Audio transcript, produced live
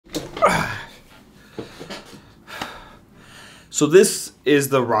So this is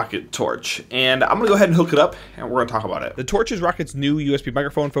the ROCCAT Torch, and I'm gonna go ahead and hook it up and we're gonna talk about it. The Torch is ROCCAT's new USB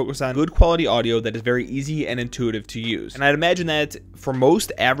microphone focused on good quality audio that is very easy and intuitive to use. And I'd imagine that for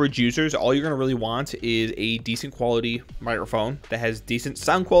most average users, all you're gonna really want is a decent quality microphone that has decent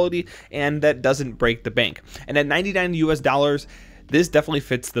sound quality and that doesn't break the bank. And at $99 US, this definitely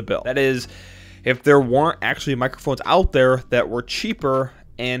fits the bill. That is, if there weren't actually microphones out there that were cheaper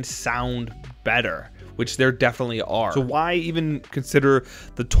and sound better, which there definitely are. So why even consider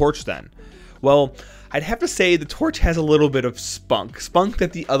the Torch then? Well, I'd have to say the Torch has a little bit of spunk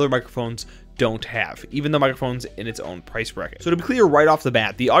that the other microphones don't have, even the microphone's in its own price bracket. So to be clear right off the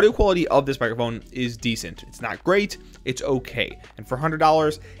bat, the audio quality of this microphone is decent. It's not great, it's okay. And for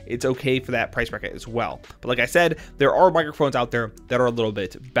 $100, it's okay for that price bracket as well. But like I said, there are microphones out there that are a little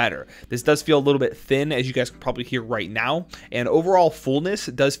bit better. This does feel a little bit thin, as you guys can probably hear right now, and overall fullness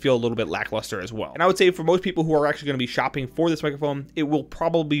does feel a little bit lackluster as well. And I would say for most people who are actually going to be shopping for this microphone, it will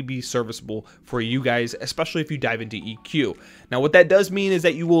probably be serviceable for you guys, especially if you dive into EQ. Now what that does mean is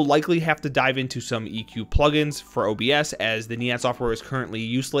that you will likely have to dive into some EQ plugins for OBS, as the Neon software is currently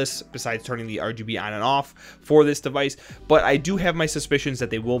useless besides turning the RGB on and off for this device. But I do have my suspicions that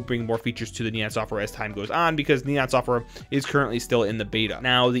they will bring more features to the Neon software as time goes on, because Neon software is currently still in the beta.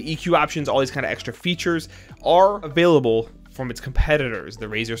 Now the EQ options, all these kind of extra features are available from its competitors, the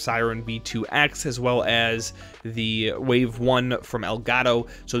Razer Siren V2X, as well as the Wave 1 from Elgato.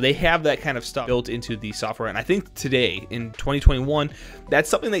 So they have that kind of stuff built into the software. And I think today, in 2021, that's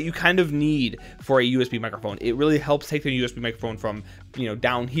something that you kind of need for a USB microphone. It really helps take the USB microphone from, you know,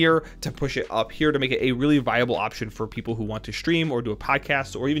 down here to push it up here to make it a really viable option for people who want to stream or do a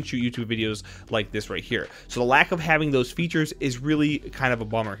podcast or even shoot YouTube videos like this right here. So the lack of having those features is really kind of a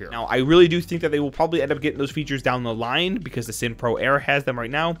bummer here. Now, I really do think that they will probably end up getting those features down the line, because the Syn Pro Air has them right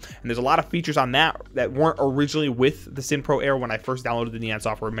now, and there's a lot of features on that weren't originally with the Syn Pro Air when I first downloaded the Neon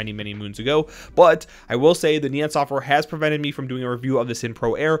software many moons ago. But I will say the Neon software has prevented me from doing a review of the Syn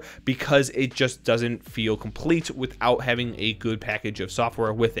Pro Air because it just doesn't feel complete without having a good package of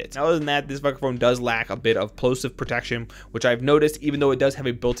software with it. Now, other than that, this microphone does lack a bit of plosive protection, which I've noticed, even though it does have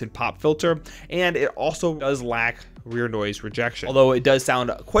a built-in pop filter, and it also does lack rear noise rejection, although it does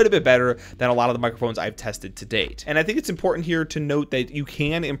sound quite a bit better than a lot of the microphones I've tested to date. And I think it's important here to note that you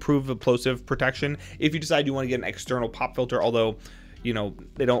can improve the plosive protection if you decide you want to get an external pop filter, although, you know,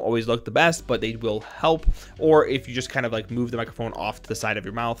 they don't always look the best, but they will help. Or if you just kind of like move the microphone off to the side of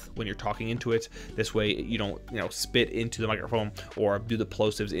your mouth when you're talking into it, this way you don't, you know, spit into the microphone or do the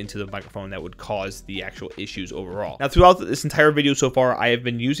plosives into the microphone that would cause the actual issues overall. Now, throughout this entire video so far, I have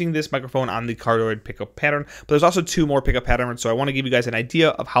been using this microphone on the cardioid pickup pattern, but there's also two more pickup patterns, so I want to give you guys an idea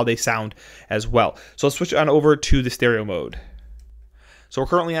of how they sound as well. So let's switch on over to the stereo mode. So we're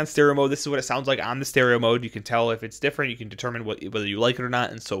currently on stereo mode. This is what it sounds like on the stereo mode. You can tell if it's different. You can determine whether you like it or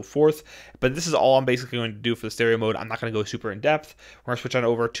not, and so forth. But this is all I'm basically going to do for the stereo mode. I'm not going to go super in depth. We're going to switch on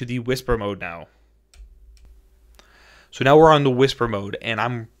over to the whisper mode now. So now we're on the whisper mode, and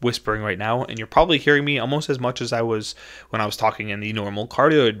I'm whispering right now, and you're probably hearing me almost as much as I was when I was talking in the normal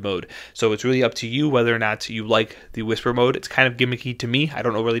cardioid mode. So it's really up to you whether or not you like the whisper mode. It's kind of gimmicky to me. I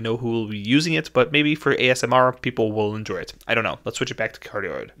don't really know who will be using it, but maybe for ASMR, people will enjoy it. I don't know. Let's switch it back to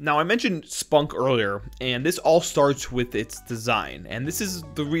cardioid. Now, I mentioned spunk earlier, and this all starts with its design, and this is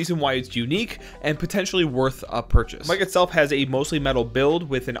the reason why it's unique and potentially worth a purchase. The mic itself has a mostly metal build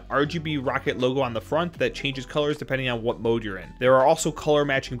with an RGB ROCCAT logo on the front that changes colors depending on what mode you're in. There are also color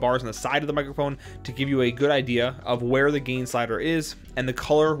matching bars on the side of the microphone to give you a good idea of where the gain slider is, and the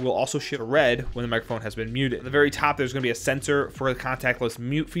color will also shift red when the microphone has been muted. At the very top, there's going to be a sensor for the contactless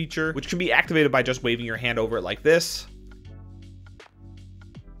mute feature, which can be activated by just waving your hand over it like this.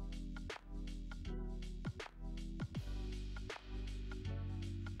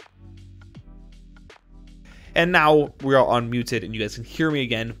 And now we are unmuted and you guys can hear me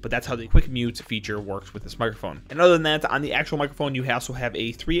again, but that's how the quick mute feature works with this microphone. And other than that, on the actual microphone, you also have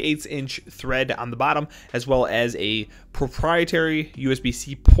a 3/8 inch thread on the bottom, as well as a proprietary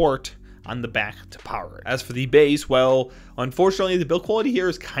USB-C port on the back to power it. As for the bass, well, unfortunately, the build quality here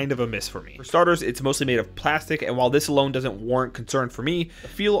is kind of a miss for me. For starters, it's mostly made of plastic, and while this alone doesn't warrant concern for me, the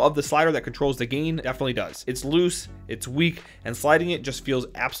feel of the slider that controls the gain definitely does. It's loose, it's weak, and sliding it just feels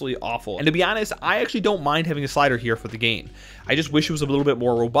absolutely awful. And to be honest, I actually don't mind having a slider here for the gain. I just wish it was a little bit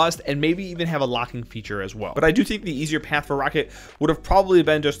more robust and maybe even have a locking feature as well. But I do think the easier path for ROCCAT would have probably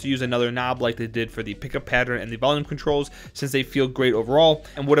been just to use another knob like they did for the pickup pattern and the volume controls, since they feel great overall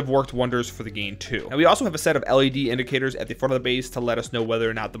and would have worked wonderfully wonders for the gain too. Now we also have a set of LED indicators at the front of the base to let us know whether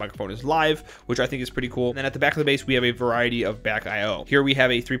or not the microphone is live, which I think is pretty cool. And then at the back of the base, we have a variety of back I/O. Here we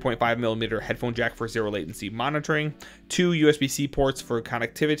have a 3.5mm headphone jack for zero latency monitoring, 2 USB-C ports for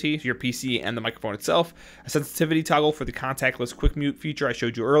connectivity to your PC and the microphone itself, a sensitivity toggle for the contactless quick mute feature I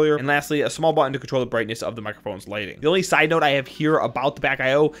showed you earlier, and lastly, a small button to control the brightness of the microphone's lighting. The only side note I have here about the back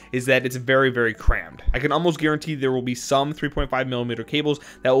I/O is that it's very, very crammed. I can almost guarantee there will be some 3.5mm cables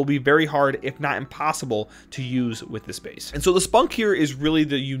that will be very hard, if not impossible, to use with this base. And so the spunk here is really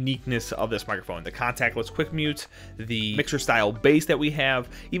the uniqueness of this microphone. The contactless quick mute, the mixer style bass that we have,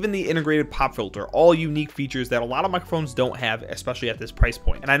 even the integrated pop filter, all unique features that a lot of microphones don't have, especially at this price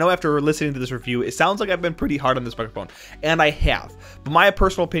point. And I know after listening to this review, it sounds like I've been pretty hard on this microphone, and I have. But my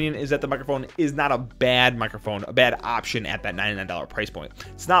personal opinion is that the microphone is not a bad microphone, a bad option at that $99 price point.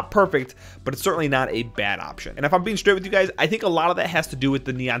 It's not perfect, but it's certainly not a bad option. And if I'm being straight with you guys, I think a lot of that has to do with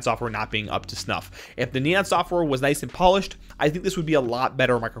the Neon software not being up to snuff. If the Neon software was nice and polished, I think this would be a lot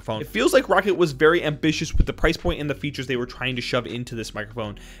better microphone. It feels like ROCCAT was very ambitious with the price point and the features they were trying to shove into this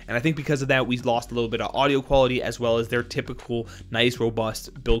microphone, and I think because of that, we lost a little bit of audio quality as well as their typical nice,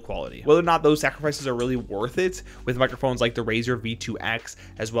 robust build quality. Whether or not those sacrifices are really worth it with microphones like the Razer V2X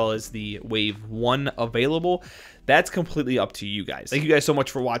as well as the Wave 1 available, that's completely up to you guys. Thank you guys so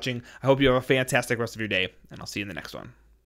much for watching. I hope you have a fantastic rest of your day, and I'll see you in the next one.